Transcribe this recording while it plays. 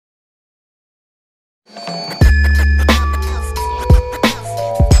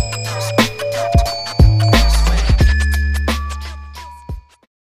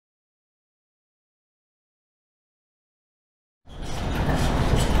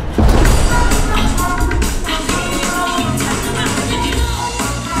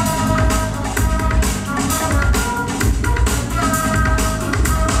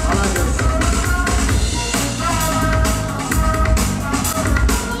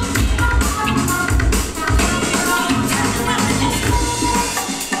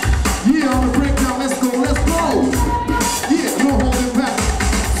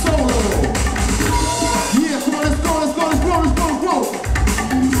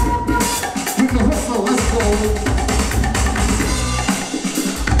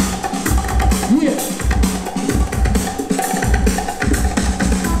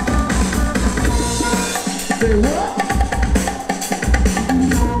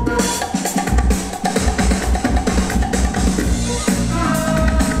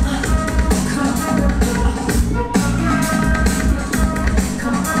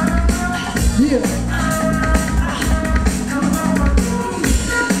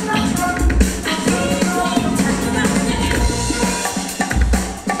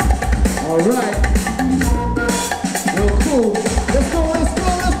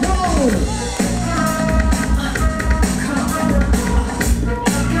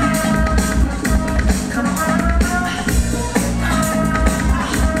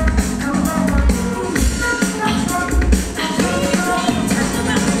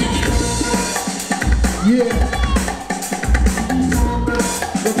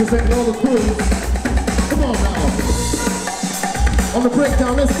Representing all the crews. Come on now. On the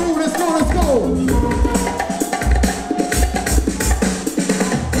breakdown, let's go, let's go, let's go.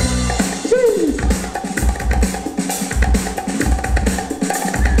 Jeez.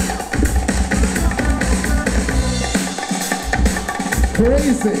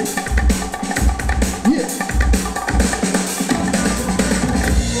 Crazy. Yeah.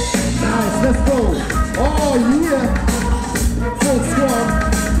 Nice, let's go. Oh yeah. Full squad.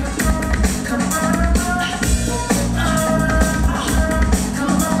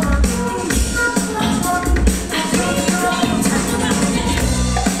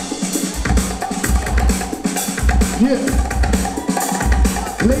 Yeah.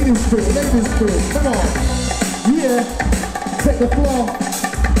 Ladies crew, come on. Yeah. Take the floor.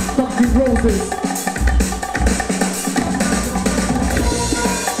 Funky roses.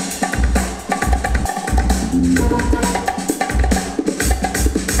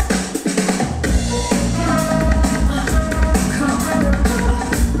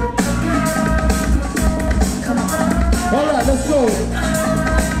 All right, let's go.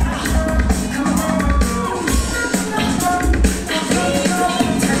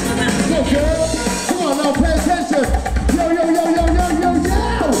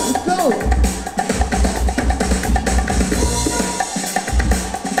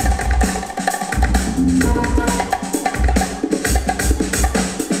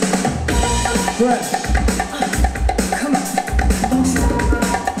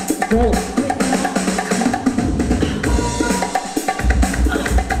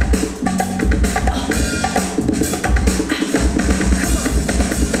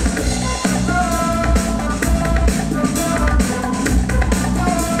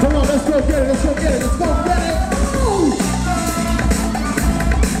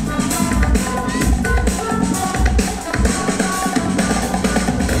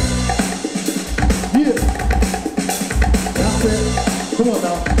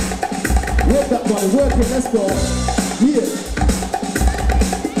 Work it, let's go. Yeah.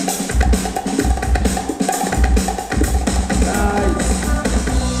 Nice.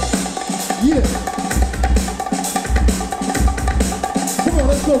 Yeah. Come on,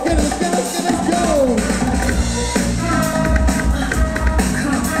 let's go. Get it, let's go.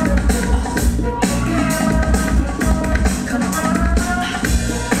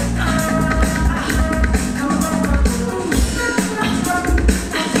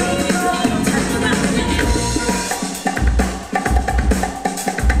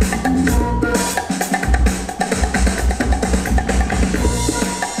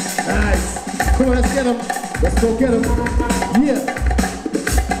 Let's go get him. Yeah.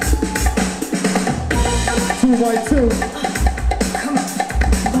 2x2. Come on.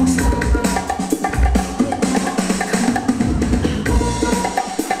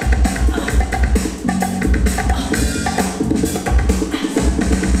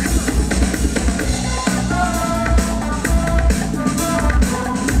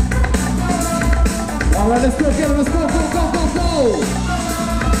 All right, let's go get him. Let's go, go, go, go, go.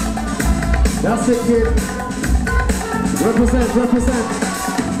 That's it, kid. Represent, represent.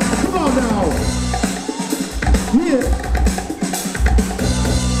 Come on now. Yeah.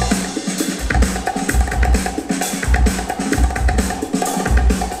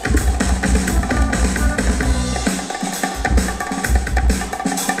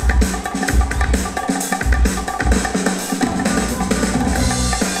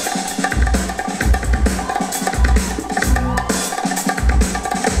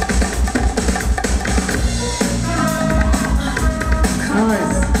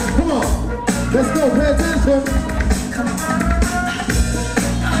 Let's go, pay attention.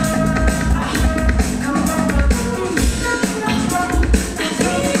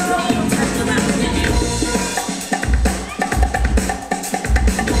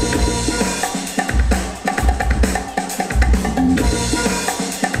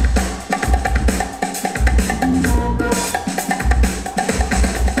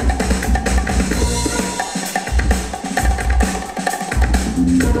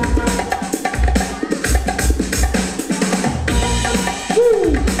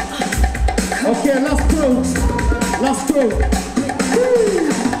 Okay, let's go.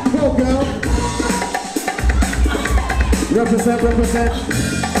 Go, girl. Represent, represent.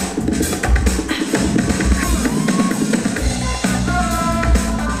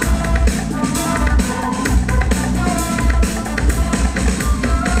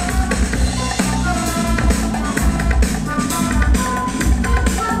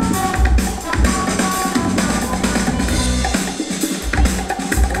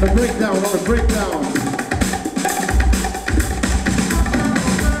 On the breakdown.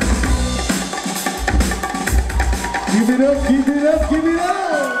 Give it up.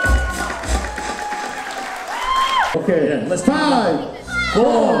 Okay, yeah, let's 5,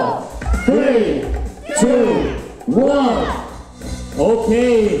 4, 3, 2, 1.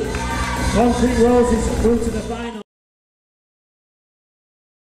 Okay, Concrete Roses through to the final.